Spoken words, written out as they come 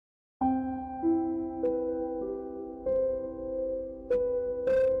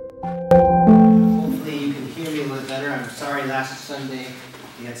sorry last Sunday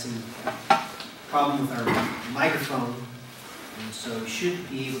we had some problem with our microphone, and so you should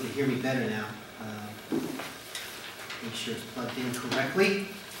be able to hear me better now. Make sure it's plugged in correctly.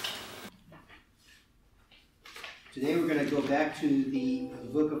 Today we're going to go back to the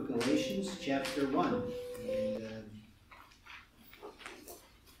book of Galatians, chapter 1. And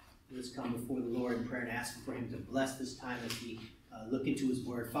let's come before the Lord in prayer and ask for Him to bless this time as we look into His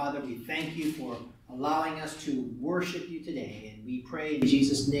Word. Father, we thank You for allowing us to worship You today. And we pray in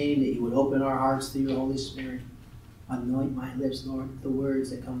Jesus' name that You would open our hearts through Your Holy Spirit. Anoint my lips, Lord. The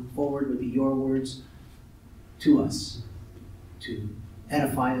words that come forward would be Your words to us, to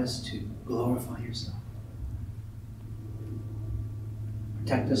edify us, to glorify Yourself.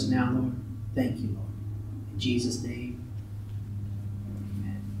 Protect us now, Lord. Thank You, Lord. In Jesus' name,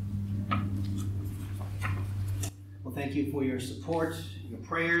 amen. Well, thank you for your support, your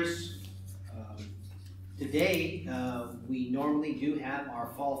prayers. Today, we normally do have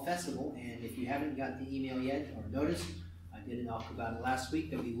our fall festival, and if you haven't got the email yet or noticed, I did talk about it last week,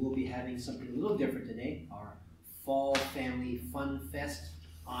 that we will be having something a little different today, our Fall Family Fun Fest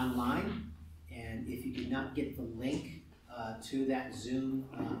online. And if you did not get the link to that Zoom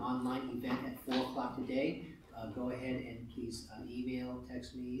online event at 4 o'clock today, go ahead and please email,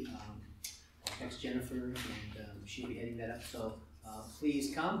 text me, or text Jennifer, and she'll be heading that up. So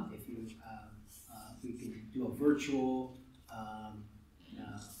please come. If you, we can do a virtual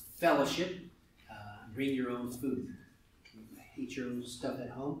fellowship. Bring your own food. Eat your own stuff at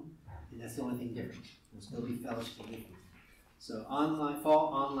home, and that's the only thing different. There'll still be fellowship with you. So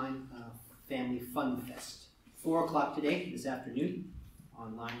fall online family fun fest. 4 o'clock today, this afternoon,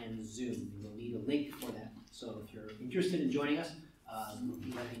 online and Zoom. You'll need a link for that. So if you're interested in joining us, let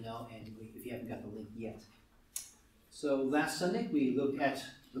me know, and if you haven't got the link yet. So last Sunday, we looked at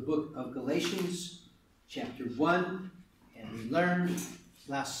the book of Galatians, chapter 1, and we learned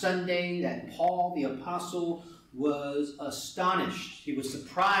last Sunday that Paul, the apostle, was astonished. He was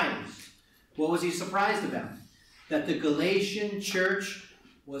surprised. What was he surprised about? That the Galatian church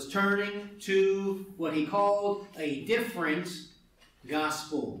was turning to what he called a different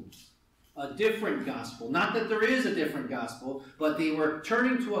gospel. A different gospel. Not that there is a different gospel, but they were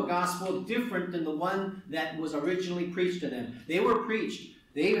turning to a gospel different than the one that was originally preached to them.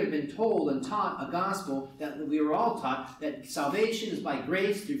 They had been told and taught a gospel that we were all taught, that salvation is by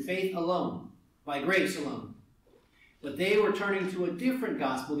grace through faith alone. By grace alone. But they were turning to a different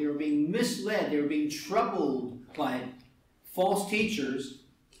gospel. They were being misled. They were being troubled by false teachers,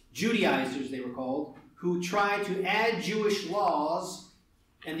 Judaizers they were called, who tried to add Jewish laws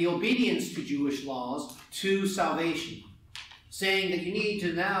and the obedience to Jewish laws to salvation. Saying that you need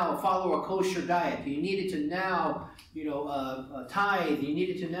to now follow a kosher diet. You needed to now, tithe. You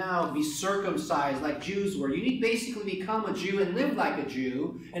needed to now be circumcised like Jews were. You need to basically become a Jew and live like a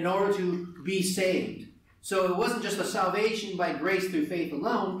Jew in order to be saved. So it wasn't just a salvation by grace through faith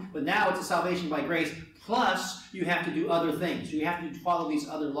alone, but now it's a salvation by grace, plus you have to do other things. You have to follow these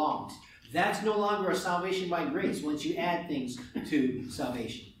other laws. That's no longer a salvation by grace once you add things to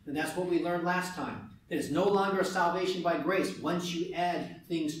salvation. And that's what we learned last time. That it's no longer a salvation by grace once you add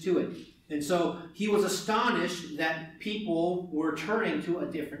things to it. And so he was astonished that people were turning to a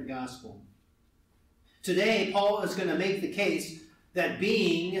different gospel. Today, Paul is going to make the case that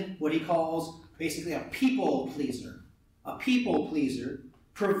being what he calls basically a people pleaser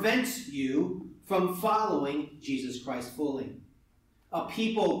prevents you from following Jesus Christ fully. A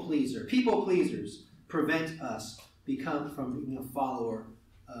people pleaser. People pleasers prevent us from being a follower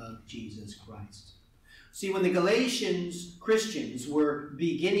of Jesus Christ. See, when the Galatians Christians were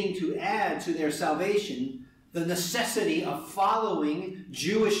beginning to add to their salvation the necessity of following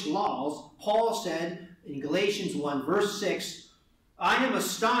Jewish laws, Paul said in Galatians 1, verse 6, I am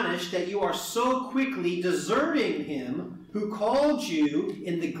astonished that you are so quickly deserting him who called you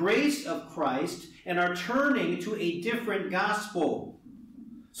in the grace of Christ and are turning to a different gospel.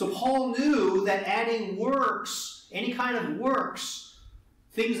 So Paul knew that adding works, any kind of works,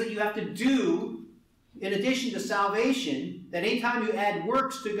 things that you have to do in addition to salvation, that anytime you add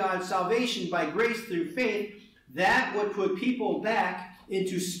works to God's salvation by grace through faith, that would put people back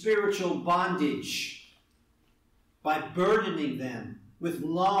into spiritual bondage by burdening them with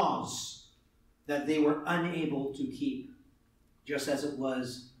laws that they were unable to keep, just as it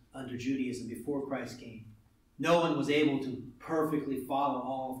was under Judaism before Christ came. No one was able to perfectly follow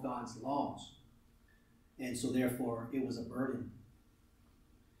all of God's laws. And so therefore, it was a burden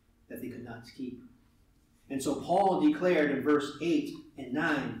that they could not keep. And so Paul declared in verse 8 and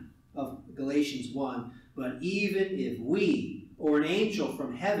 9 of Galatians 1, but even if we or an angel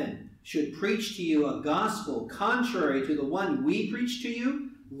from heaven should preach to you a gospel contrary to the one we preach to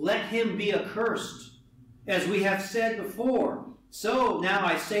you, let him be accursed. As we have said before, so now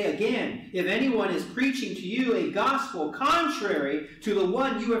I say again, if anyone is preaching to you a gospel contrary to the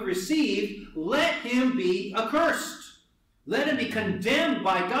one you have received, let him be accursed. Let him be condemned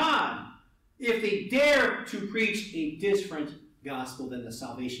by God if they dare to preach a different gospel than the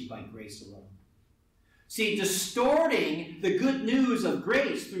salvation by grace alone. See, distorting the good news of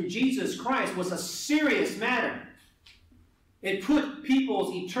grace through Jesus Christ was a serious matter. It put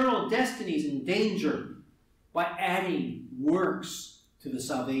people's eternal destinies in danger by adding works to the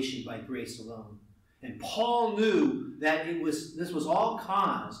salvation by grace alone. And Paul knew that this was all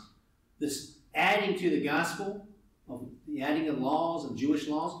caused, this adding to the gospel, of the adding of laws and Jewish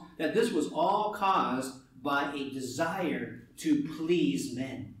laws, that this was all caused by a desire to please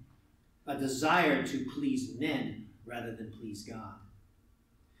men. A desire to please men rather than please God.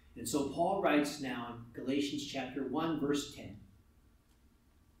 And so Paul writes now in Galatians chapter 1, verse 10.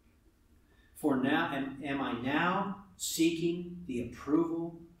 For now, am I now seeking the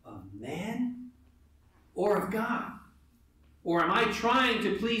approval of man or of God? Or am I trying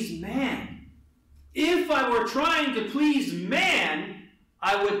to please man? If I were trying to please man,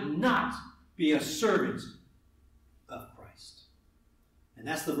 I would not be a servant of Christ. And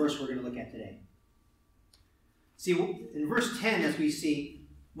that's the verse we're going to look at today. See, in verse 10, as we see,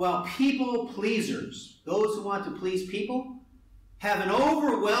 well, people pleasers, those who want to please people, have an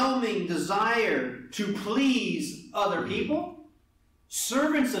overwhelming desire to please other people.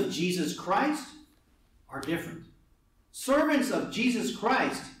 Servants of Jesus Christ are different. Servants of Jesus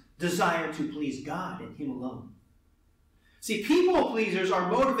Christ desire to please God and Him alone. See, people pleasers are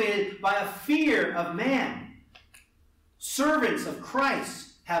motivated by a fear of man. Servants of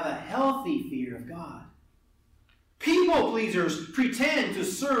Christ have a healthy fear of God. People pleasers pretend to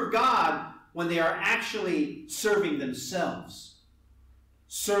serve God when they are actually serving themselves.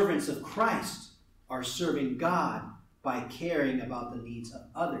 Servants of Christ are serving God by caring about the needs of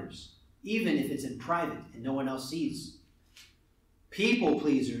others, even if it's in private and no one else sees. People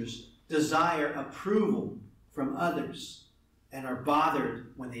pleasers desire approval from others and are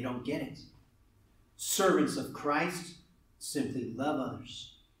bothered when they don't get it. Servants of Christ simply love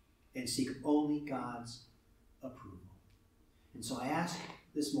others and seek only God's approval. And so I ask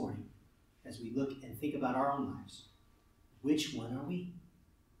this morning, as we look and think about our own lives, which one are we?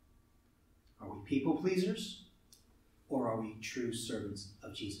 Are we people pleasers, or are we true servants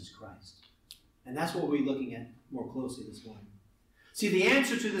of Jesus Christ? And that's what we'll be looking at more closely this morning. See, the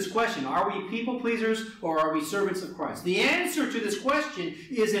answer to this question, are we people pleasers or are we servants of Christ? The answer to this question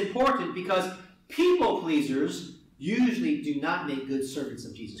is important because people pleasers usually do not make good servants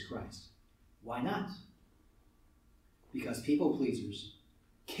of Jesus Christ. Why not? Because people pleasers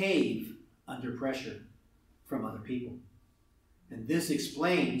cave under pressure from other people. And this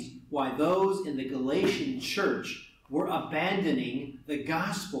explains why those in the Galatian church were abandoning the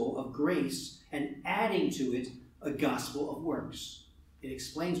gospel of grace and adding to it a gospel of works. It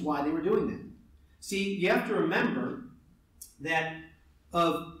explains why they were doing that. See, you have to remember that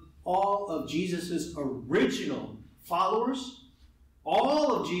of all of Jesus' original followers,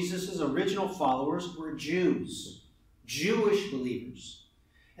 all of Jesus' original followers were Jews, Jewish believers.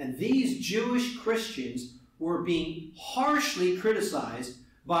 And these Jewish Christians were being harshly criticized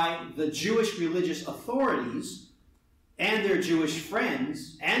by the Jewish religious authorities and their Jewish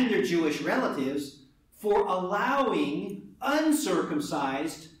friends and their Jewish relatives for allowing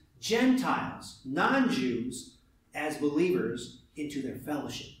uncircumcised Gentiles, non-Jews, as believers into their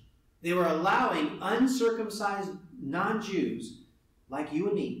fellowship. They were allowing uncircumcised non-Jews, like you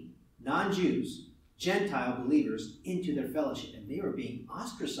and me, non-Jews, Gentile believers, into their fellowship. And they were being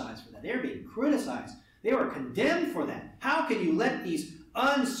ostracized for that. They were being criticized. They were condemned for that. How can you let these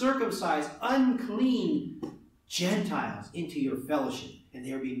uncircumcised, unclean Gentiles into your fellowship? And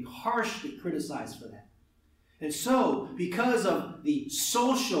they were being harshly criticized for that. And so, because of the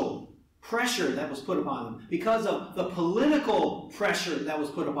social pressure that was put upon them, because of the political pressure that was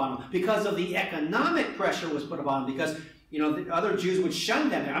put upon them, because of the economic pressure was put upon them, because the other Jews would shun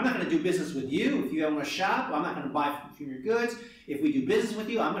them. I'm not going to do business with you. If you want to shop, I'm not going to buy from your goods. If we do business with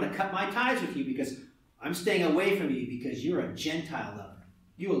you, I'm going to cut my ties with you because I'm staying away from you because you're a Gentile lover.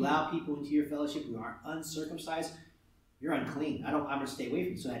 You allow people into your fellowship who aren't uncircumcised. You're unclean. I'm going to stay away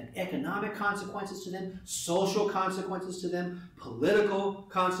from you. So it had economic consequences to them, social consequences to them, political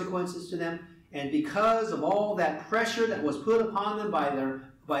consequences to them. And because of all that pressure that was put upon them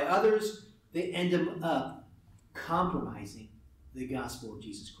by others, they ended up compromising the gospel of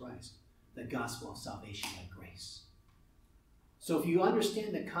Jesus Christ, the gospel of salvation by grace. So if you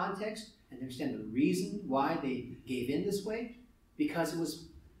understand the context and understand the reason why they gave in this way, because it was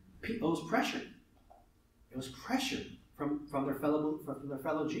pressure. It was pressure from their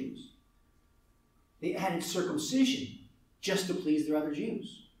fellow Jews. They added circumcision just to please their other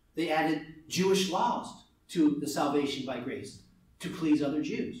Jews. They added Jewish laws to the salvation by grace to please other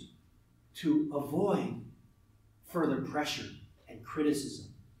Jews, to avoid further pressure and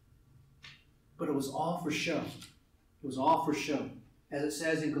criticism. But it was all for show. It was all for show. As it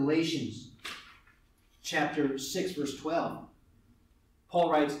says in Galatians chapter 6, verse 12,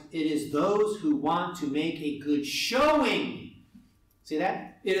 Paul writes, "It is those who want to make a good showing." See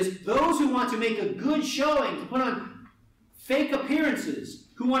that? It is those who want to make a good showing, to put on fake appearances,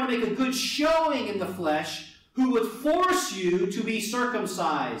 who want to make a good showing in the flesh, who would force you to be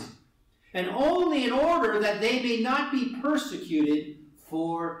circumcised, and only in order that they may not be persecuted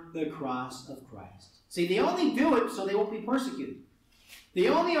for the cross of Christ. See, they only do it so they won't be persecuted. They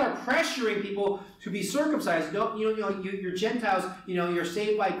only are pressuring people to be circumcised. Don't, you're Gentiles, you're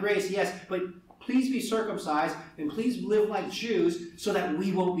saved by grace, yes, but please be circumcised and please live like Jews so that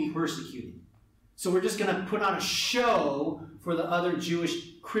we won't be persecuted. So we're just going to put on a show for the other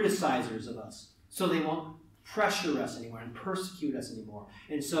Jewish criticizers of us so they won't pressure us anymore and persecute us anymore.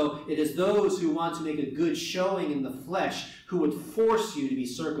 And so it is those who want to make a good showing in the flesh who would force you to be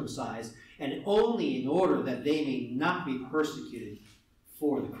circumcised, and only in order that they may not be persecuted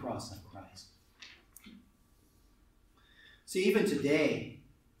for the cross of Christ. See, even today,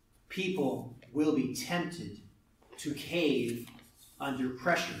 people will be tempted to cave under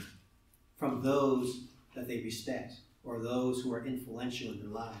pressure from those that they respect or those who are influential in their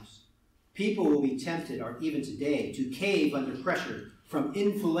lives. People will be tempted, or even today, to cave under pressure from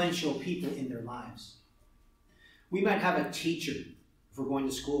influential people in their lives. We might have a teacher, if we're going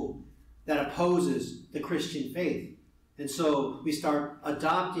to school, that opposes the Christian faith. And so we start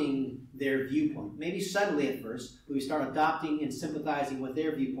adopting their viewpoint. Maybe subtly at first, but we start adopting and sympathizing with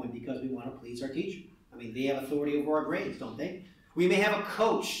their viewpoint because we want to please our teacher. I mean, they have authority over our grades, don't they? We may have a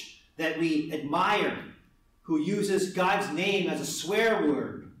coach that we admire who uses God's name as a swear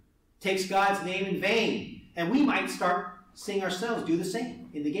word, takes God's name in vain. And we might start seeing ourselves do the same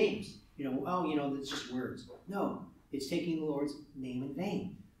in the games. It's just words. No, it's taking the Lord's name in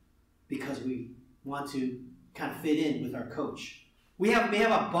vain because we want to kind of fit in with our coach. We may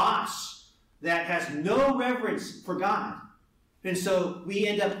have a boss that has no reverence for God. And so we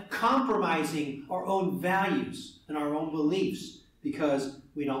end up compromising our own values and our own beliefs because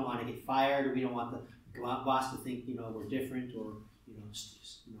we don't want to get fired, or we don't want the boss to think, we're different, or,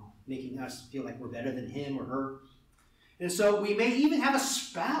 making us feel like we're better than him or her. And so we may even have a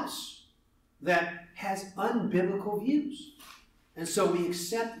spouse that has unbiblical views. And so we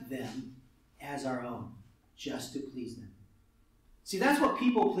accept them as our own, just to please them. See, that's what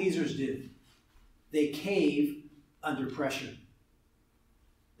people pleasers do. They cave under pressure.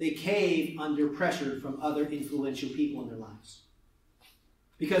 They cave under pressure from other influential people in their lives.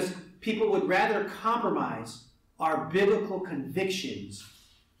 Because people would rather compromise our biblical convictions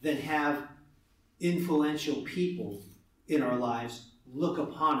than have influential people in our lives look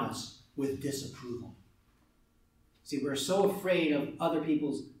upon us with disapproval. See, we're so afraid of other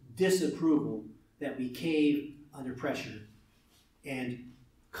people's disapproval that we cave under pressure and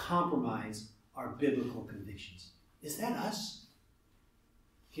compromise our biblical convictions. Is that us?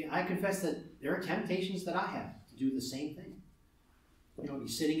 Okay, I confess that there are temptations that I have to do the same thing. Be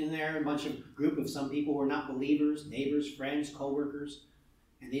sitting in there, group of some people who are not believers, neighbors, friends, co-workers,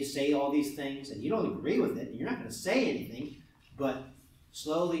 and they say all these things, and you don't agree with it, and you're not going to say anything, but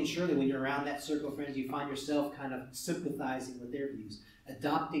slowly and surely when you're around that circle of friends, you find yourself kind of sympathizing with their views,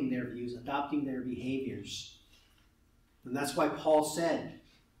 adopting their views, adopting their behaviors. And that's why Paul said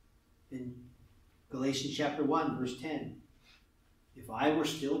in Galatians chapter 1, verse 10, if I were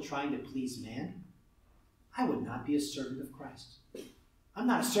still trying to please man, I would not be a servant of Christ. I'm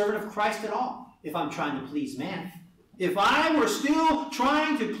not a servant of Christ at all if I'm trying to please man. If I were still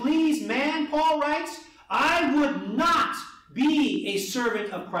trying to please man, Paul writes, I would not be a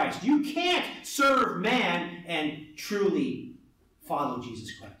servant of Christ. You can't serve man and truly follow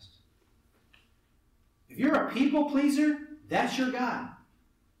Jesus Christ. If you're a people pleaser, that's your God.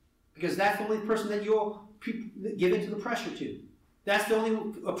 Because that's the only person that you'll give into the pressure to. That's the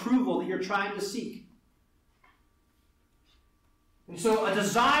only approval that you're trying to seek. And so a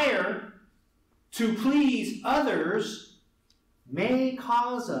desire to please others may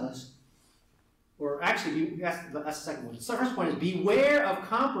cause us, or actually, that's the second one. The first point is beware of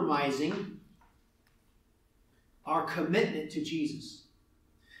compromising our commitment to Jesus.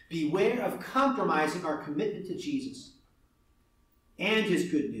 Beware of compromising our commitment to Jesus. and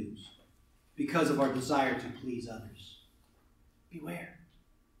his good news because of our desire to please others. Beware.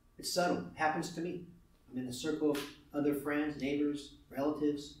 It's subtle. It happens to me. I'm in a circle of other friends, neighbors,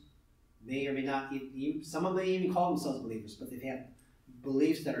 relatives, may or may not, some of them even call themselves believers, but they have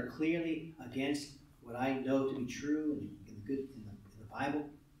beliefs that are clearly against what I know to be true in the Bible.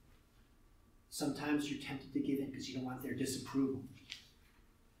 Sometimes you're tempted to give in because you don't want their disapproval.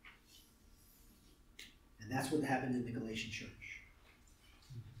 And that's what happened in the Galatian church.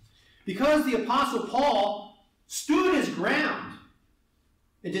 Because the Apostle Paul stood his ground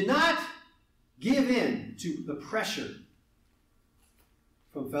and did not give in to the pressure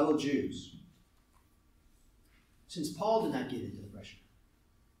from fellow Jews. Since Paul did not give in to the pressure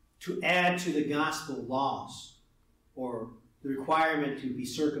to add to the gospel laws or the requirement to be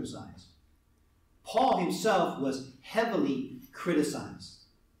circumcised, Paul himself was heavily criticized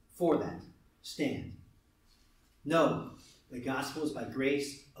for that stand. No, the gospel is by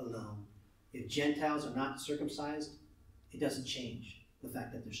grace alone. If Gentiles are not circumcised, it doesn't change the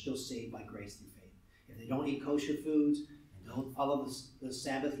fact that they're still saved by grace through faith. If they don't eat kosher foods and don't follow the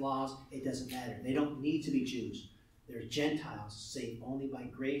Sabbath laws, it doesn't matter. They don't need to be Jews. They're Gentiles saved only by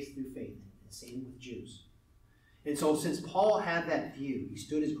grace through faith. And the same with Jews. And so since Paul had that view, he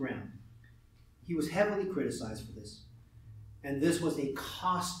stood his ground. He was heavily criticized for this. And this was a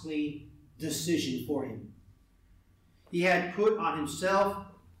costly decision for him. He had put on himself,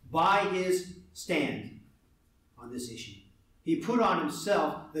 by his stand on this issue, he put on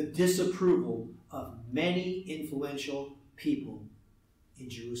himself the disapproval of many influential people in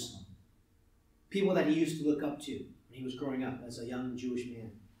Jerusalem. People that he used to look up to when he was growing up as a young Jewish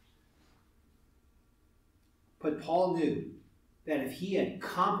man. But Paul knew that if he had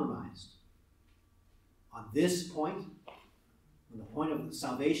compromised on this point, on the point of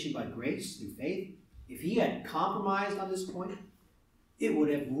salvation by grace through faith, if he had compromised on this point, it would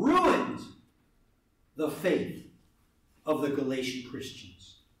have ruined the faith of the Galatian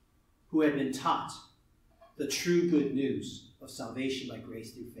Christians who had been taught the true good news of salvation by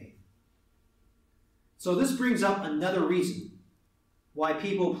grace through faith. So this brings up another reason why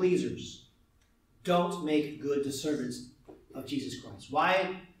people pleasers don't make good servants of Jesus Christ.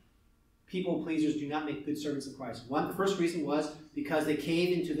 Why people pleasers do not make good servants of Christ. The first reason was because they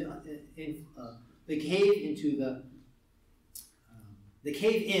cave in to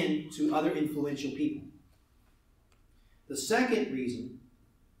other influential people. The second reason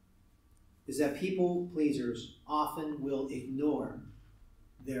is that people pleasers often will ignore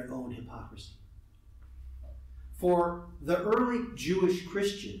their own hypocrisy. For the early Jewish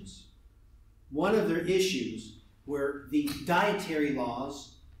Christians, one of their issues were the dietary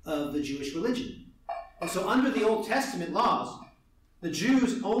laws of the Jewish religion. And so under the Old Testament laws, the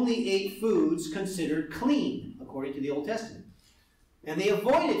Jews only ate foods considered clean, according to the Old Testament. And they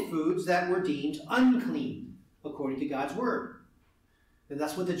avoided foods that were deemed unclean, according to God's Word. And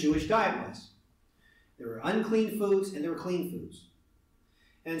that's what the Jewish diet was. There were unclean foods and there were clean foods.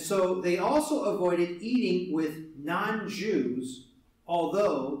 And so they also avoided eating with non-Jews,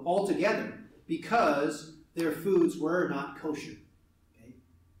 although altogether, because their foods were not kosher. Okay?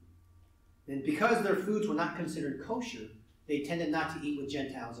 And because their foods were not considered kosher, they tended not to eat with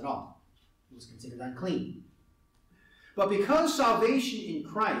Gentiles at all. It was considered unclean. But because salvation in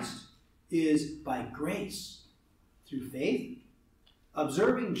Christ is by grace through faith,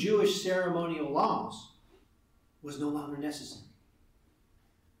 observing Jewish ceremonial laws was no longer necessary.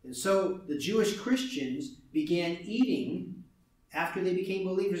 And so the Jewish Christians began eating, after they became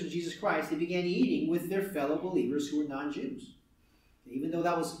believers in Jesus Christ, they began eating with their fellow believers who were non-Jews. Even though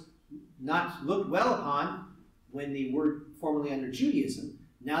that was not looked well upon when they were formerly under Judaism,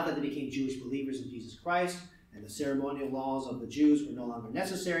 now that they became Jewish believers in Jesus Christ and the ceremonial laws of the Jews were no longer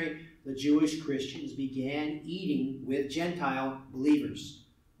necessary, the Jewish Christians began eating with Gentile believers,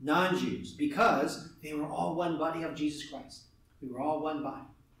 non-Jews, because they were all one body of Jesus Christ. We were all one body.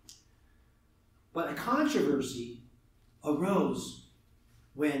 But a controversy arose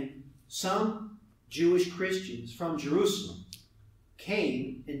when some Jewish Christians from Jerusalem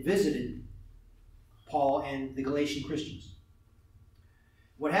came and visited Paul and the Galatian Christians.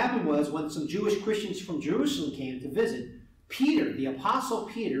 What happened was, when some Jewish Christians from Jerusalem came to visit, Peter, the Apostle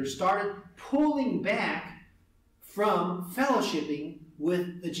Peter, started pulling back from fellowshipping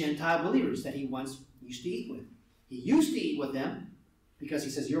with the Gentile believers that he once used to eat with. He used to eat with them because he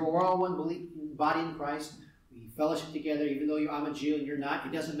says, we're all one body in Christ. We fellowship together, even though I'm a Jew and you're not.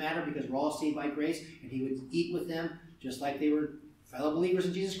 It doesn't matter because we're all saved by grace. And he would eat with them just like they were fellow believers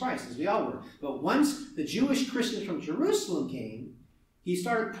in Jesus Christ, as we all were. But once the Jewish Christians from Jerusalem came, he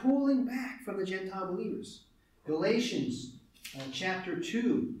started pulling back from the Gentile believers. Galatians chapter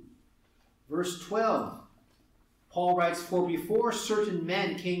 2, verse 12. Paul writes, "For before certain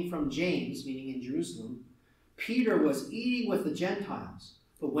men came from James," meaning in Jerusalem, "Peter was eating with the Gentiles.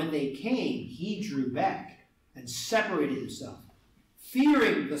 But when they came, he drew back and separated himself,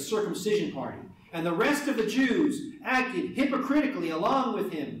 fearing the circumcision party. And the rest of the Jews acted hypocritically along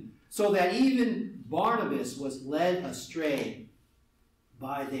with him, so that even Barnabas was led astray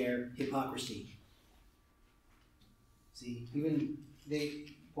by their hypocrisy." See, even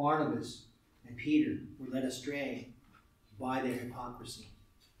Barnabas and Peter were led astray by their hypocrisy.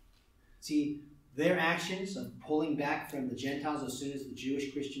 See, their actions of pulling back from the Gentiles as soon as the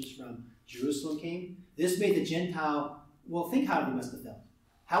Jewish Christians from Jerusalem came, this made the Gentile, well, think how they must have felt.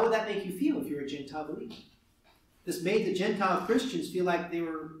 How would that make you feel if you're a Gentile believer? This made the Gentile Christians feel like they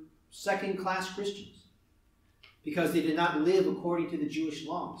were second-class Christians because they did not live according to the Jewish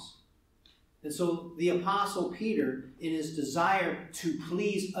laws. And so the Apostle Peter, in his desire to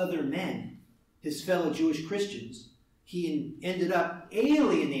please other men, his fellow Jewish Christians, he ended up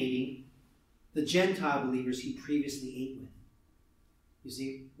alienating the Gentile believers he previously ate with. You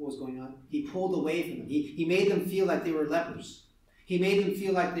see what was going on? He pulled away from them. He made them feel like they were lepers. He made them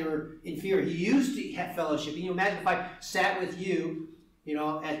feel like they were inferior. He used to have fellowship. Can you imagine if I sat with you,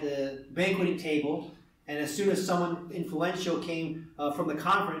 at the banqueting table, and as soon as someone influential came from the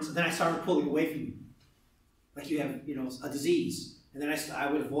conference, then I started pulling away from you. Like you have, a disease. And then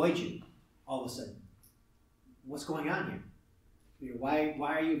I would avoid you all of a sudden. What's going on here? Why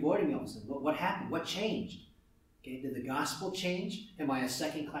are you avoiding me all of a sudden? What happened? What changed? Okay, did the gospel change? Am I a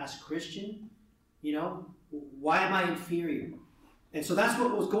second-class Christian? Why am I inferior? And so that's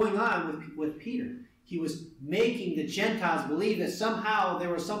what was going on with Peter. He was making the Gentiles believe that somehow there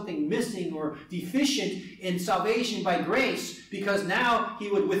was something missing or deficient in salvation by grace, because now he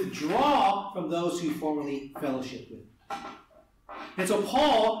would withdraw from those who formerly fellowshiped with. And so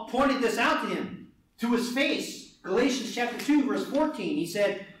Paul pointed this out to him, to his face. Galatians chapter 2, verse 14, he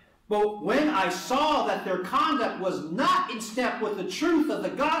said, "But when I saw that their conduct was not in step with the truth of the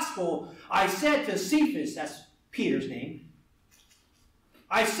gospel, I said to Cephas," that's Peter's name,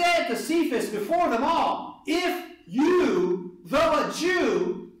 "I said to Cephas before them all, if you, though a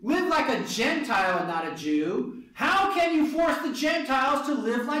Jew, live like a Gentile and not a Jew, how can you force the Gentiles to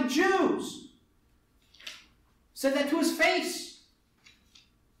live like Jews?" Said that to his face.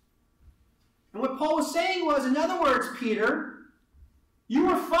 And what Paul was saying was, in other words, Peter, you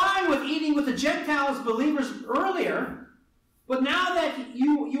were fine with eating with the Gentiles believers earlier, but now that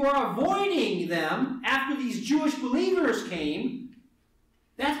you are avoiding them after these Jewish believers came,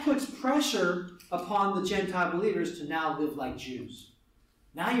 that puts pressure upon the Gentile believers to now live like Jews.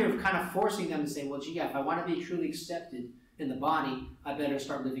 Now you're kind of forcing them to say, well, gee, if I want to be truly accepted in the body, I better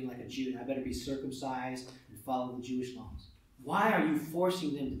start living like a Jew. I better be circumcised and follow the Jewish laws. Why are you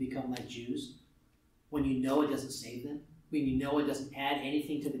forcing them to become like Jews when you know it doesn't save them? When you know it doesn't add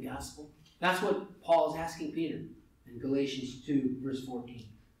anything to the gospel? That's what Paul is asking Peter in Galatians 2, verse 14.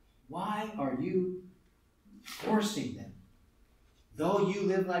 Why are you forcing them? Though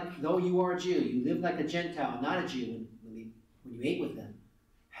you are a Jew, you live like a Gentile, not a Jew when you ate with them.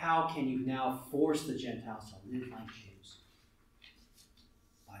 How can you now force the Gentiles to live like Jews?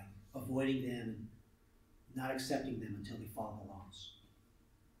 By avoiding them and not accepting them until they follow the laws.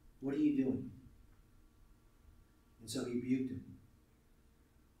 What are you doing? And so he rebuked him.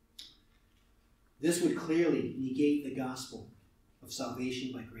 This would clearly negate the gospel of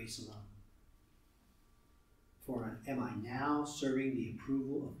salvation by grace alone. For am I now serving the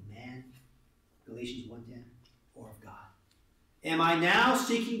approval of man, Galatians 1:10, or of God? Am I now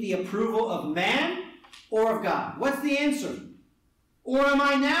seeking the approval of man or of God? What's the answer? Or am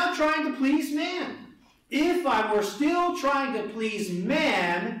I now trying to please man? If I were still trying to please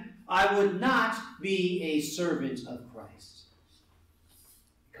man, I would not be a servant of Christ.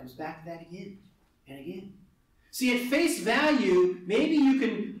 It comes back to that again and again. See, at face value, maybe you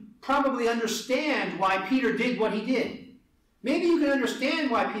can probably understand why Peter did what he did. Maybe you can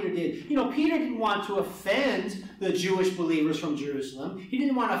understand why Peter did. Peter didn't want to offend the Jewish believers from Jerusalem. He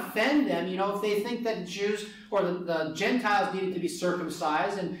didn't want to offend them. If they think that Jews or the Gentiles needed to be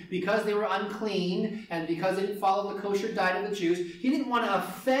circumcised, and because they were unclean, and because they didn't follow the kosher diet of the Jews, he didn't want to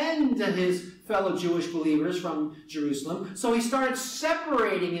offend his fellow Jewish believers from Jerusalem. So he started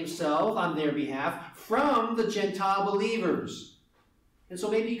separating himself on their behalf from the Gentile believers. And so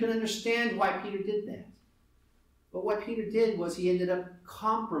maybe you can understand why Peter did that. But what Peter did was he ended up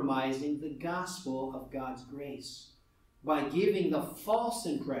compromising the gospel of God's grace by giving the false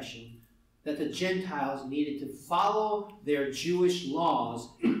impression that the Gentiles needed to follow their Jewish laws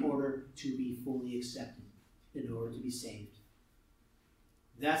in order to be fully accepted, in order to be saved.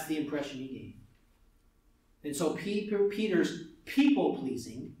 That's the impression he gave. And so Peter's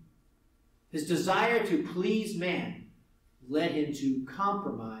people-pleasing, his desire to please man, led him to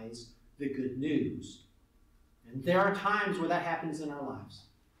compromise the good news. And there are times where that happens in our lives.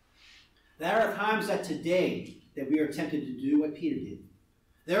 There are times that today that we are tempted to do what Peter did.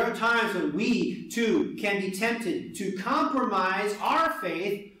 There are times when we, too, can be tempted to compromise our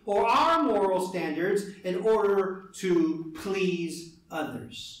faith or our moral standards in order to please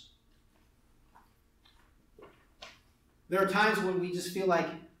others. There are times when we just feel like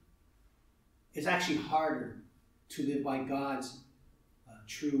it's actually harder to live by God's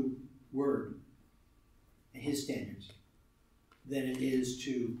true word and his standards than it is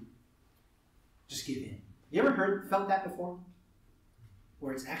to just give in. You ever felt that before?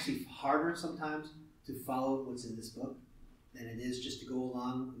 Where it's actually harder sometimes to follow what's in this book than it is just to go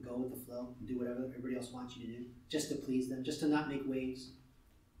along and go with the flow and do whatever everybody else wants you to do, just to please them, just to not make waves.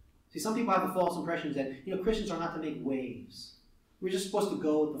 See, some people have the false impressions that, Christians are not to make waves. We're just supposed to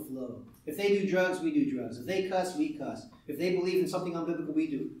go with the flow. If they do drugs, we do drugs. If they cuss, we cuss. If they believe in something unbiblical, we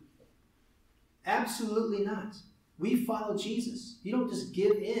do. Absolutely not. We follow Jesus. You don't just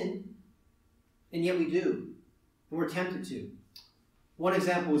give in, and yet we do. And we're tempted to. One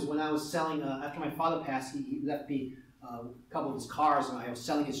example was when I was selling, after my father passed, he left me a couple of his cars, and I was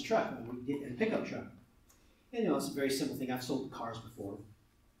selling his truck, a pickup truck. And it's a very simple thing. I've sold cars before.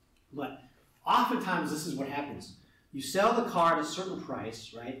 But oftentimes this is what happens. You sell the car at a certain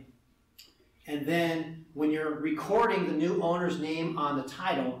price, right? And then when you're recording the new owner's name on the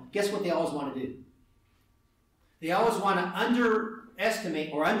title, guess what they always want to do? They always want to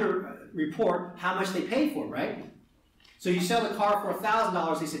underestimate or under-report how much they paid for it, right? So you sell the car for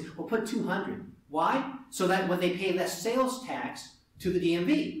 $1,000, they say, well, put $200. Why? So that when they pay less sales tax to the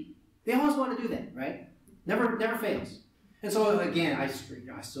DMV. They always want to do that, right? Never fails. And so again,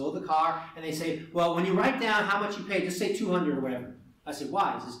 I sold the car, and they say, well, when you write down how much you paid, just say $200 or whatever. I said,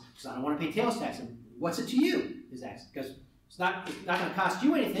 why? He says, because I don't want to pay sales tax. And what's it to you? Is asked. Because it's not going to cost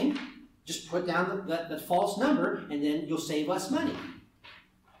you anything. Just put down that false number, and then you'll save us money.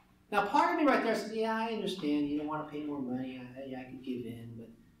 Now, part of me right there says, yeah, I understand. You don't want to pay more money. I could give in. But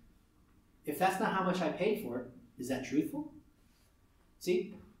if that's not how much I paid for it, is that truthful?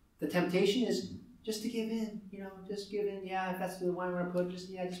 See, the temptation is just to give in. Just give in. Yeah, if that's the one I'm going to put,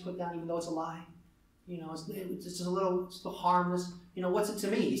 just put down, even though it's a lie. It's just a little harmless. What's it to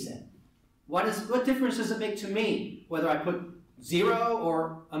me, he said. What difference does it make to me whether I put 0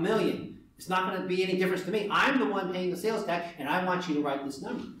 or $1 million? It's not going to be any difference to me. I'm the one paying the sales tax, and I want you to write this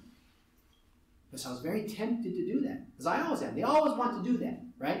number. Because I was very tempted to do that. Because I always am. They always want to do that,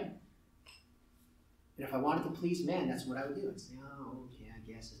 right? And if I wanted to please man, that's what I would do. I'd say, oh, okay,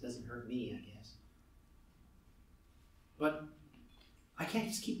 I guess. It doesn't hurt me, I guess. But I can't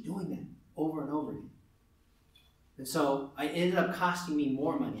just keep doing that over and over again. And so it ended up costing me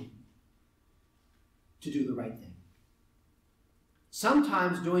more money to do the right thing.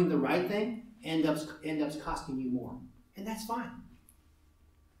 Sometimes doing the right thing ends up costing you more. And that's fine.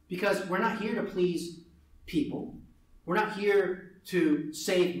 Because we're not here to please people. We're not here to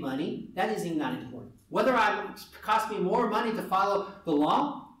save money. That is even not important. Whether it costs me more money to follow the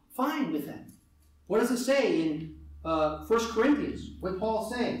law, fine with that. What does it say in 1 Corinthians? What Paul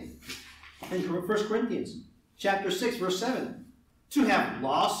saying in 1 Corinthians chapter 6, verse 7. To have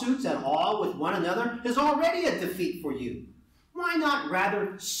lawsuits at all with one another is already a defeat for you. Why not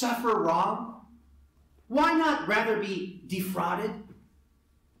rather suffer wrong? Why not rather be defrauded?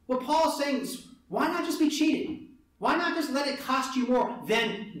 What Paul's saying is, why not just be cheated? Why not just let it cost you more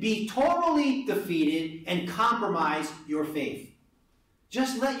than be totally defeated and compromise your faith?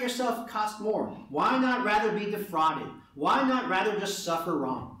 Just let yourself cost more. Why not rather be defrauded? Why not rather just suffer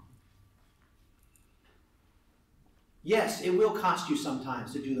wrong? Yes, it will cost you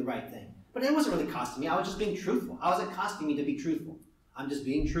sometimes to do the right thing. But it wasn't really costing me. I was just being truthful. How was it costing me to be truthful? I'm just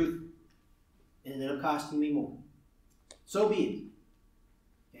being truthful. It ended up costing me more. So be it.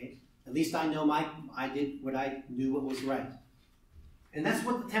 Okay? At least I know I did what I knew what was right. And that's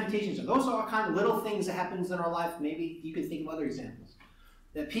what the temptations are. Those are kind of little things that happens in our life. Maybe you can think of other examples.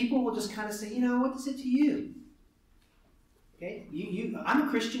 That people will just kind of say, what is it to you? Okay? I'm a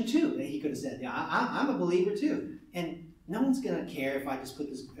Christian too, he could have said. Yeah, I'm a believer too. And no one's going to care if I just put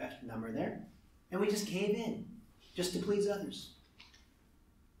this extra number there. And we just cave in just to please others.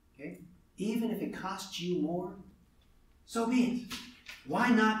 Okay? Even if it costs you more, so be it. Why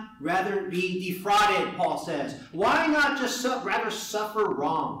not rather be defrauded, Paul says? Why not just rather suffer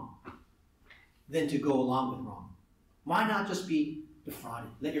wrong than to go along with wrong? Why not just be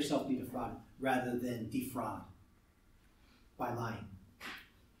defrauded? Let yourself be defrauded rather than defraud by lying.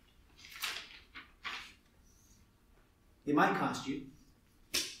 It might cost you.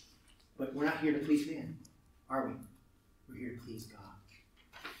 But we're not here to please man, are we? We're here to please God.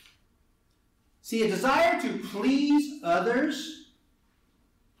 See, a desire to please others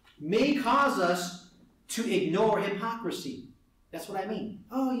may cause us to ignore hypocrisy. That's what I mean.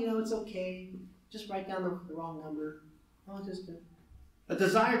 Oh, it's okay. Just write down the wrong number. Oh, just a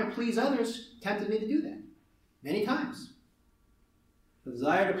desire to please others tempted me to do that many times. The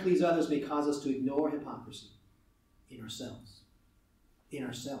desire to please others may cause us to ignore hypocrisy in ourselves. In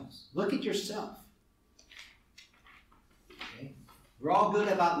ourselves. Look at yourself. Okay? We're all good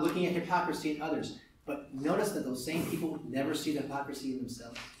about looking at hypocrisy in others, but notice that those same people never see the hypocrisy in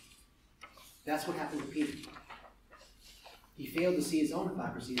themselves. That's what happened to Peter. He failed to see his own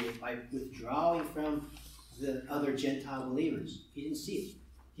hypocrisy by withdrawing from the other Gentile believers. He didn't see it.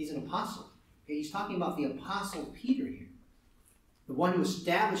 He's an apostle. Okay? He's talking about the apostle Peter here, the one who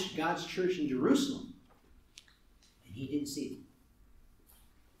established God's church in Jerusalem, and he didn't see it.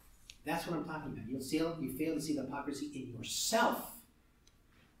 That's what I'm talking about. You fail to see the hypocrisy in yourself.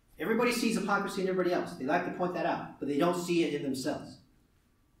 Everybody sees hypocrisy in everybody else. They like to point that out, but they don't see it in themselves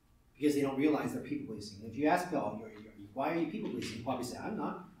because they don't realize they're people-pleasing. And if you ask Paul, why are you people-pleasing? He'll probably say, I'm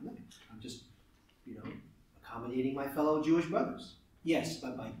not. I'm just, accommodating my fellow Jewish brothers. Yes,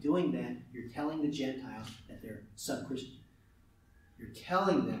 but by doing that, you're telling the Gentiles that they're sub-Christian. You're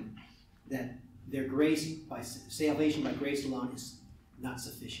telling them that their grace, salvation by grace alone, is not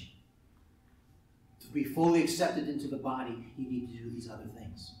sufficient. To be fully accepted into the body, you need to do these other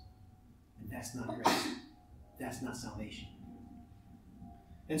things. And that's not grace. That's not salvation.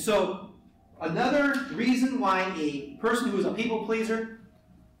 And so, another reason why a person who is a people pleaser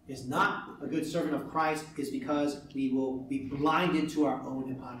is not a good servant of Christ is because we will be blinded to our own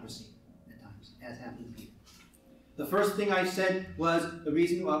hypocrisy at times, as happened to Peter. The first thing I said was the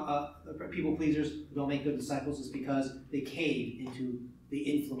reason people pleasers don't make good disciples is because they cave into the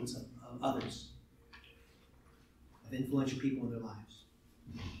influence of others, of influential people in their lives.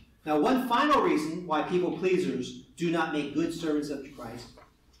 Now, one final reason why people pleasers do not make good servants of Christ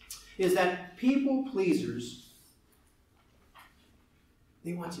is that people pleasers,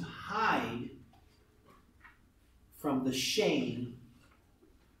 they want to hide from the shame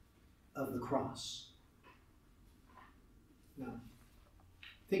of the cross. Now,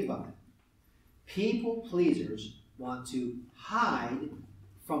 think about that. People pleasers want to hide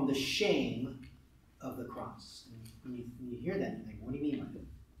from the shame of the cross. And when you hear that, you think, what do you mean by that?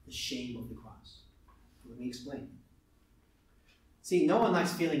 The shame of the cross. Let me explain. See, no one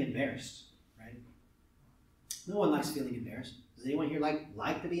likes feeling embarrassed, right? No one likes feeling embarrassed. Does anyone here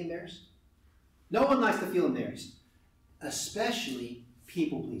like to be embarrassed? No one likes to feel embarrassed, especially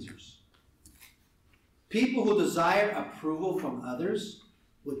people pleasers. People who desire approval from others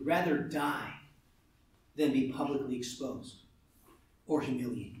would rather die than be publicly exposed or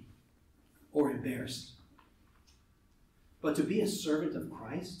humiliated or embarrassed. But to be a servant of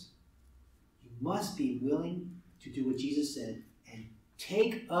Christ, you must be willing to do what Jesus said and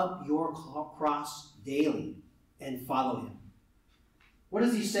take up your cross daily and follow him. What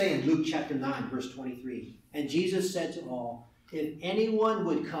does he say in Luke chapter 9, verse 23? And Jesus said to all, if anyone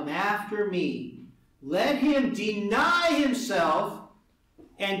would come after me, let him deny himself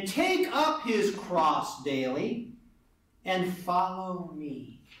and take up his cross daily and follow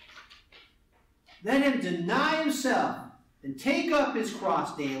me. Let him deny himself and take up his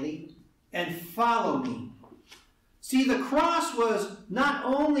cross daily and follow me. See, the cross was not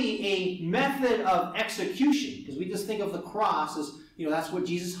only a method of execution, because we just think of the cross as, that's what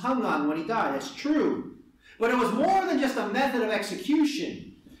Jesus hung on when he died. That's true. But it was more than just a method of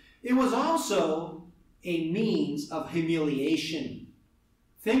execution. It was also a means of humiliation.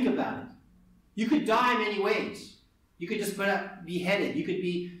 Think about it. You could die many ways. You could just be beheaded. You could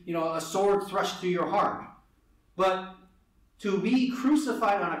be, a sword thrust through your heart. But to be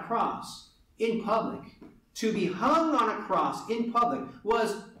crucified on a cross in public, to be hung on a cross in public,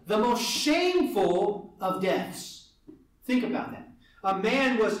 was the most shameful of deaths. Think about that. A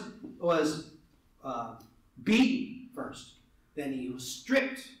man was beaten first. Then he was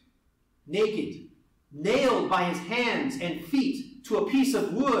stripped, naked, nailed by his hands and feet to a piece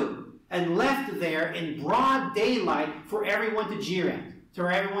of wood, and left there in broad daylight for everyone to jeer at,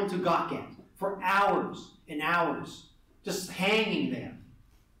 for everyone to gawk at, for hours and hours, just hanging there.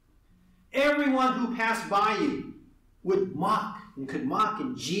 Everyone who passed by you would could mock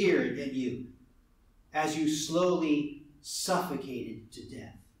and jeer at you as you slowly suffocated to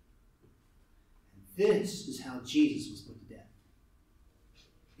death. And this is how Jesus was put to death.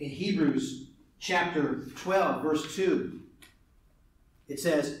 In Hebrews chapter 12, verse 2, it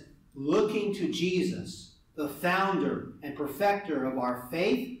says, looking to Jesus, the founder and perfecter of our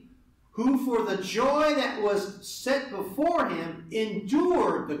faith, who for the joy that was set before him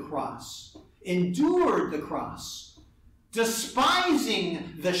endured the cross,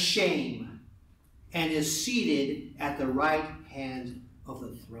 despising the shame, and is seated at the right hand of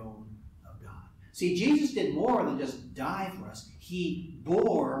the throne of God. See, Jesus did more than just die for us. He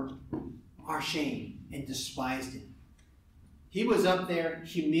bore our shame and despised it. He was up there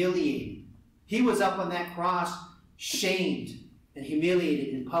humiliated. He was up on that cross shamed and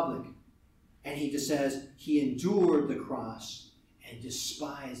humiliated in public. And he just says he endured the cross and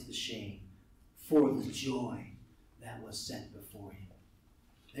despised the shame for the joy that was set before him.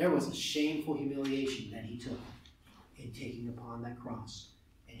 There was a shameful humiliation that he took in taking upon that cross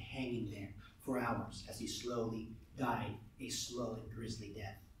and hanging there for hours as he slowly died a slow and grisly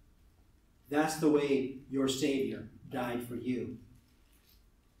death. That's the way your Savior died for you.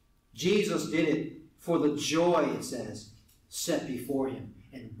 Jesus did it for the joy, it says, set before him.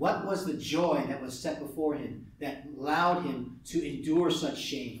 And what was the joy that was set before him that allowed him to endure such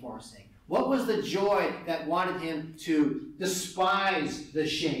shame for our sake? What was the joy that wanted him to despise the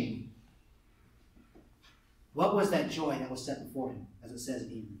shame? What was that joy that was set before him, as it says in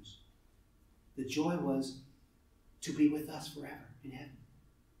Hebrews? The joy was to be with us forever in heaven.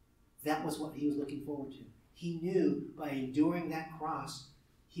 That was what he was looking forward to. He knew by enduring that cross,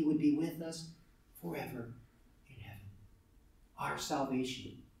 he would be with us forever in heaven. Our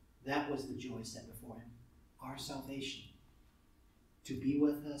salvation, that was the joy set before him. Our salvation, to be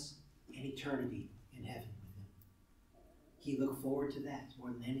with us in eternity in heaven with him. He looked forward to that more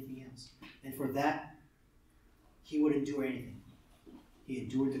than anything else. And for that, he would endure anything. He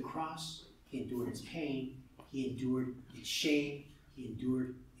endured the cross. He endured its pain. He endured its shame. He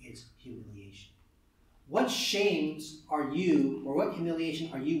endured its humiliation. What shames are you, or what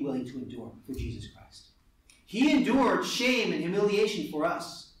humiliation are you willing to endure for Jesus Christ? He endured shame and humiliation for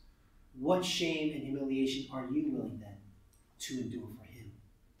us. What shame and humiliation are you willing then to endure for him?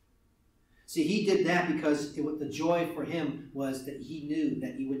 See, he did that because the joy for him was that he knew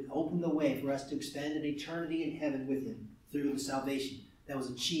that he would open the way for us to spend an eternity in heaven with him through the salvation that was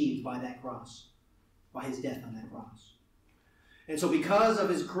achieved by that cross, by his death on that cross. And so because of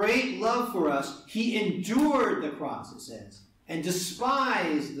his great love for us, he endured the cross, it says, and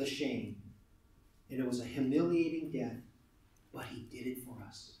despised the shame. And it was a humiliating death, but he did it for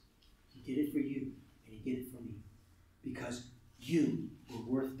us. He did it for you, and he did it for me, because you were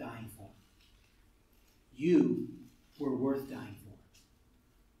worth dying for. You were worth dying for.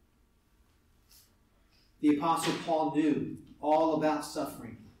 The Apostle Paul knew all about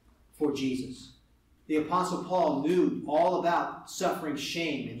suffering for Jesus. The Apostle Paul knew all about suffering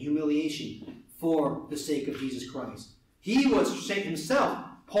shame and humiliation for the sake of Jesus Christ. He was himself,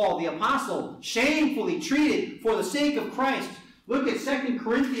 Paul the Apostle, shamefully treated for the sake of Christ. Look at 2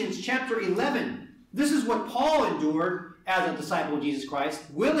 Corinthians chapter 11. This is what Paul endured as a disciple of Jesus Christ,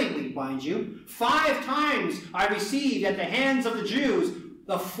 willingly, mind you. 5 times I received at the hands of the Jews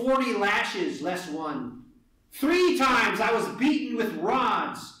the 40 lashes less one. 3 times I was beaten with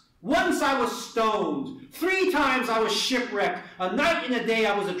rods. Once I was stoned. 3 times I was shipwrecked. A night and a day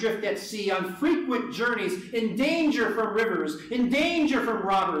I was adrift at sea on frequent journeys, in danger from rivers, in danger from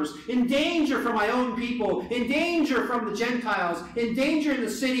robbers, in danger from my own people, in danger from the Gentiles, in danger in the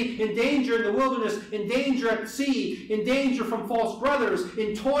city, in danger in the wilderness, in danger at sea, in danger from false brothers,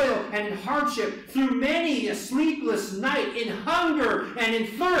 in toil and in hardship, through many a sleepless night, in hunger and in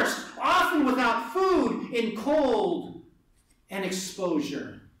thirst, often without food, in cold and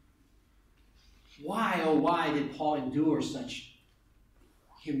exposure. Why, oh why, did Paul endure such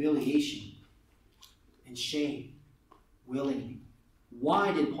humiliation and shame willingly?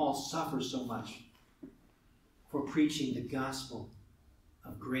 Why did Paul suffer so much for preaching the gospel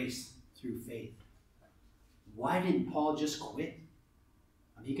of grace through faith? Why didn't Paul just quit?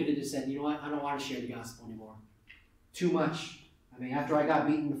 I mean, he could have just said, you know what, I don't want to share the gospel anymore. Too much. I mean, after I got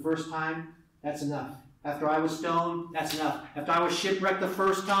beaten the first time, that's enough. After I was stoned, that's enough. After I was shipwrecked the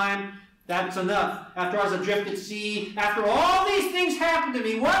first time, that's enough. After I was adrift at sea, after all these things happened to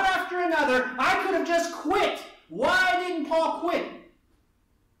me, one after another, I could have just quit. Why didn't Paul quit?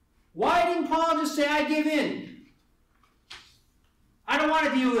 Why didn't Paul just say, I give in? I don't want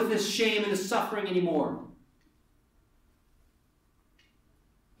to deal with this shame and this suffering anymore.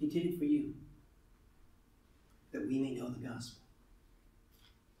 He did it for you, that we may know the gospel.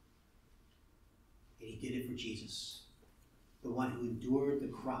 And he did it for Jesus, the one who endured the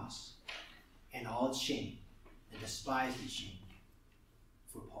cross and all its shame, and despised its shame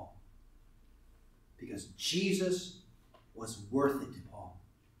for Paul. Because Jesus was worth it to Paul.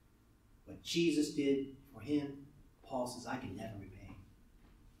 What Jesus did For him, Paul says, I can never repay.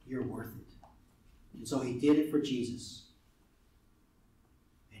 You're worth it. And so he did it for Jesus.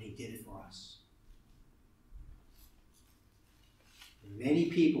 And he did it for us. And many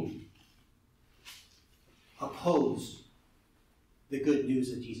people oppose the good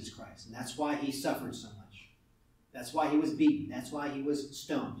news of Jesus Christ. And that's why he suffered so much. That's why he was beaten. That's why he was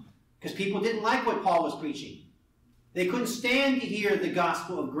stoned. Because people didn't like what Paul was preaching. They couldn't stand to hear the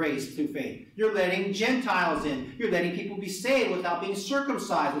gospel of grace through faith. You're letting Gentiles in. You're letting people be saved without being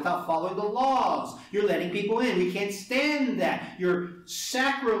circumcised, without following the laws. You're letting people in. We can't stand that. You're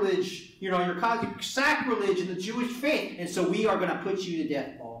sacrilege. You're causing sacrilege in the Jewish faith. And so we are going to put you to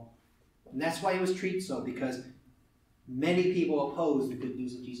death, Paul. And that's why he was treated so, because many people opposed the good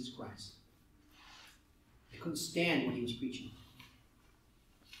news of Jesus Christ. They couldn't stand what he was preaching,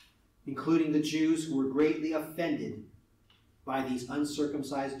 including the Jews who were greatly offended by these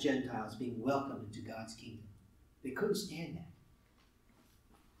uncircumcised Gentiles being welcomed into God's kingdom. They couldn't stand that.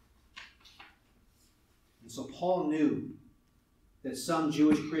 And so Paul knew that some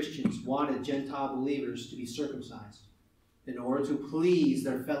Jewish Christians wanted Gentile believers to be circumcised in order to please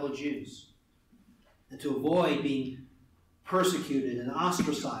their fellow Jews and to avoid being persecuted and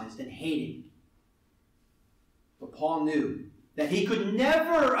ostracized and hated. But Paul knew that he could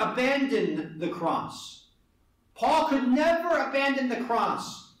never abandon the cross. Paul could never abandon the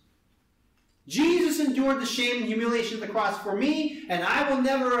cross. Jesus endured the shame and humiliation of the cross for me, and I will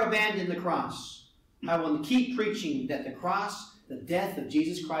never abandon the cross. I will keep preaching that the cross, the death of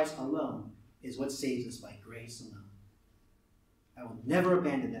Jesus Christ alone, is what saves us by grace alone. I will never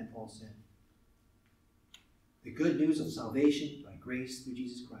abandon that, Paul said. The good news of salvation by grace through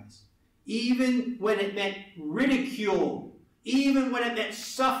Jesus Christ. Even when it meant ridicule, even when it meant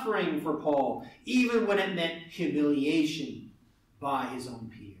suffering for Paul, even when it meant humiliation by his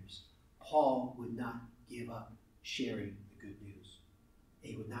own peers, Paul would not give up sharing the good news.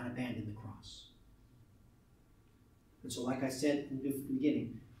 He would not abandon the cross. And so, like I said in the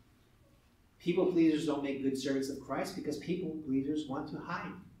beginning, people pleasers don't make good servants of Christ because people pleasers want to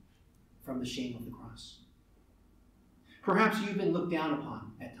hide from the shame of the cross. Perhaps you've been looked down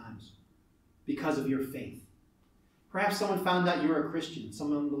upon at times because of your faith. Perhaps someone found out you're a Christian,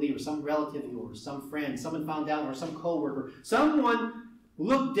 some unbeliever, some relative of yours, some friend, someone found out, or some co-worker. Someone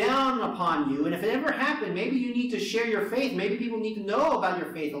looked down upon you, and if it ever happened, maybe you need to share your faith. Maybe people need to know about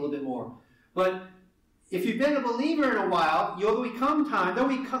your faith a little bit more. But if you've been a believer in a while, there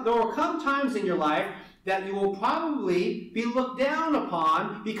will come times in your life that you will probably be looked down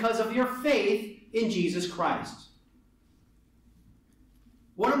upon because of your faith in Jesus Christ.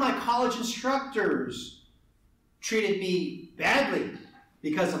 One of my college instructors treated me badly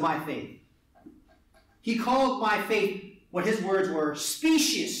because of my faith. He called my faith, what his words were,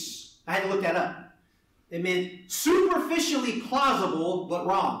 specious. I had to look that up. It meant superficially plausible, but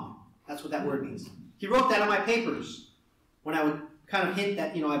wrong. That's what that word means. He wrote that on my papers when I would kind of hint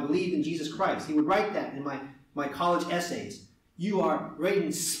that, I believe in Jesus Christ. He would write that in my college essays. You are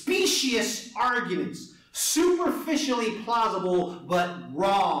writing specious arguments, superficially plausible, but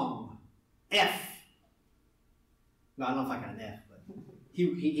wrong. F. No, I don't know if I got an F, but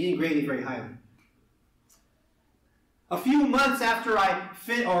he didn't grade me very highly. A few months after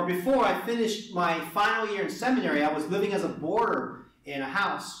before I finished my final year in seminary, I was living as a boarder in a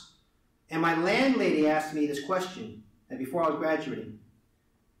house, and my landlady asked me this question before I was graduating.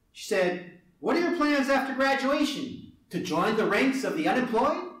 She said, "What are your plans after graduation? To join the ranks of the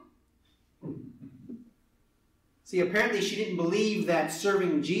unemployed?" See, apparently she didn't believe that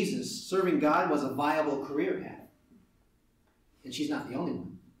serving Jesus, serving God, was a viable career path. And she's not the only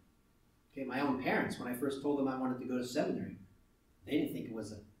one. Okay, my own parents, when I first told them I wanted to go to seminary, they didn't think it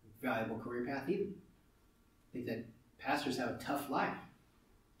was a valuable career path either. They think that pastors have a tough life.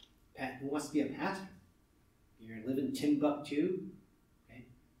 Who wants to be a pastor? You're living in Timbuktu. Okay?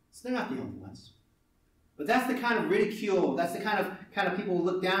 So they're not the only ones. But that's the kind of ridicule, that's the kind of people who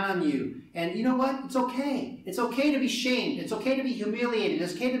look down on you. And you know what? It's okay. It's okay to be shamed. It's okay to be humiliated.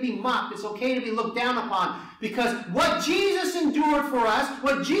 It's okay to be mocked. It's okay to be looked down upon. Because what Jesus endured for us,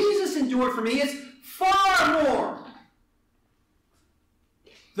 what Jesus endured for me, is far more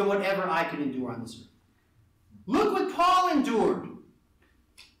than whatever I could endure on this earth. Look what Paul endured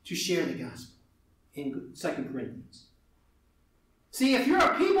to share the gospel in 2 Corinthians. See, if you're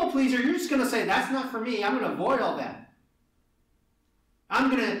a people pleaser, you're just going to say, that's not for me. I'm going to avoid all that. I'm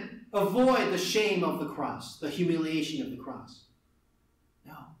going to avoid the shame of the cross, the humiliation of the cross.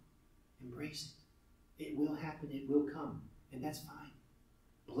 No. Embrace it. It will happen. It will come. And that's fine.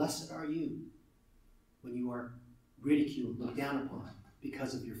 Blessed are you when you are ridiculed, looked down upon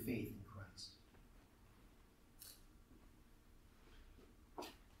because of your faith in Christ.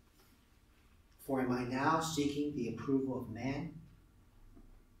 For am I now seeking the approval of man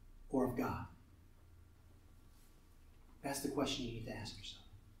or of God? That's the question you need to ask yourself.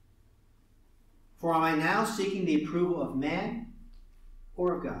 For am I now seeking the approval of man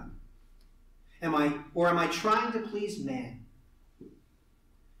or of God? Am I trying to please man?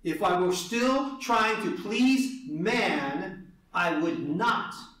 If I were still trying to please man, I would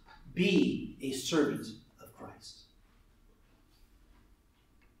not be a servant of Christ.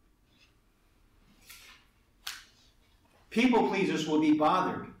 People pleasers will be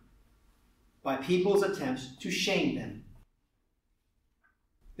bothered by people's attempts to shame them.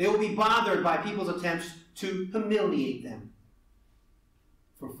 They will be bothered by people's attempts to humiliate them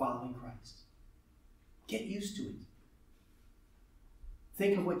for following Christ. Get used to it.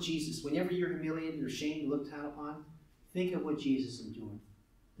 Think of what Jesus, whenever you're humiliated or shamed, looked down upon, think of what Jesus endured.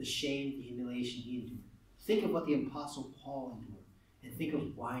 The shame, the humiliation he endured. Think of what the Apostle Paul endured. And think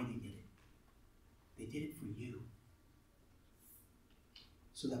of why they did it. They did it for you.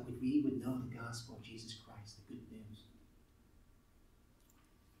 So that we would know the gospel of Jesus Christ, the good news.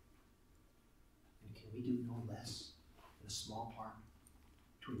 And can we do no less in a small part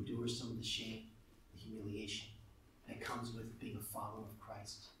to endure some of the shame, the humiliation that comes with being a follower of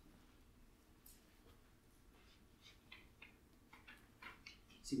Christ?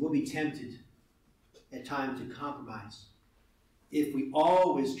 See, we'll be tempted at times to compromise if we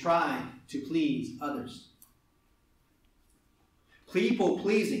always try to please others. People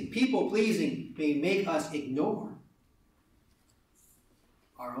pleasing may make us ignore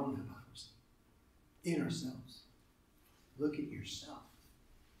our own hypocrisy in ourselves. Look at yourself.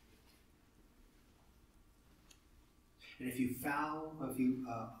 And if you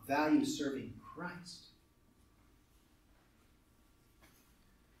value serving Christ,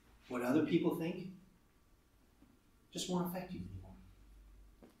 what other people think just won't affect you anymore.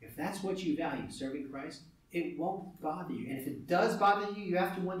 If that's what you value, serving Christ, it won't bother you. And if it does bother you, you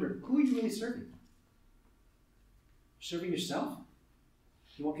have to wonder, who are you really serving? Serving yourself?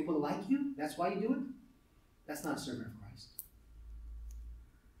 You want people to like you? That's why you do it? That's not serving of Christ.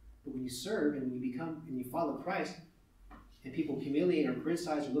 But when you serve and you follow Christ, and people humiliate or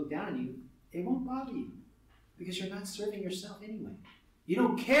criticize or look down on you, it won't bother you. Because you're not serving yourself anyway. You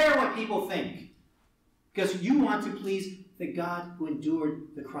don't care what people think. Because you want to please the God who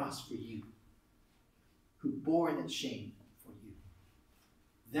endured the cross for you. Who bore that shame for you.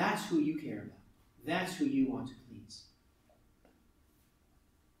 That's who you care about. That's who you want to please.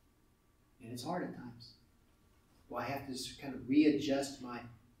 And it's hard at times. Well, I have to just kind of readjust my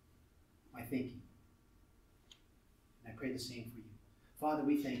thinking. And I pray the same for you. Father,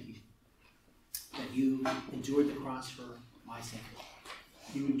 we thank you that you endured the cross for my sake.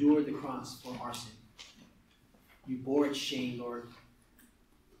 You endured the cross for our sin. You bore its shame, Lord.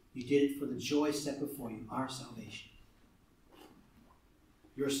 You did it for the joy set before you, our salvation.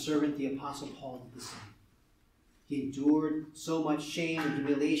 Your servant, the Apostle Paul, did the same. He endured so much shame and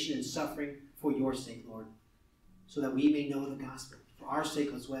humiliation and suffering for your sake, Lord, so that we may know the gospel, for our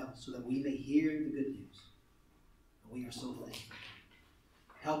sake as well, so that we may hear the good news. And we are so thankful.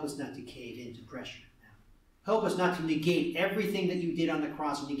 Help us not to cave into pressure now. Help us not to negate everything that you did on the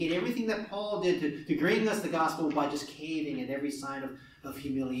cross, negate everything that Paul did to bring us the gospel by just caving at every sign of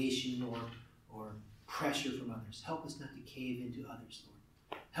humiliation or pressure from others. Help us not to cave into others,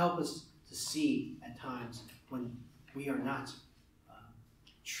 Lord. Help us to see at times when we are not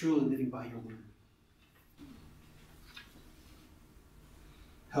truly living by your word.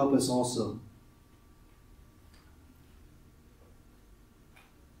 Help us also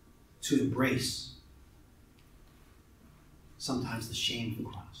to embrace sometimes the shame of the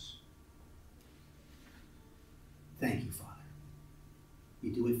cross. Thank you, Father. We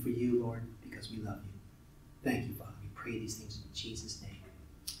do it for you, Lord, because we love you. Thank you, Father. We pray these things in Jesus' name.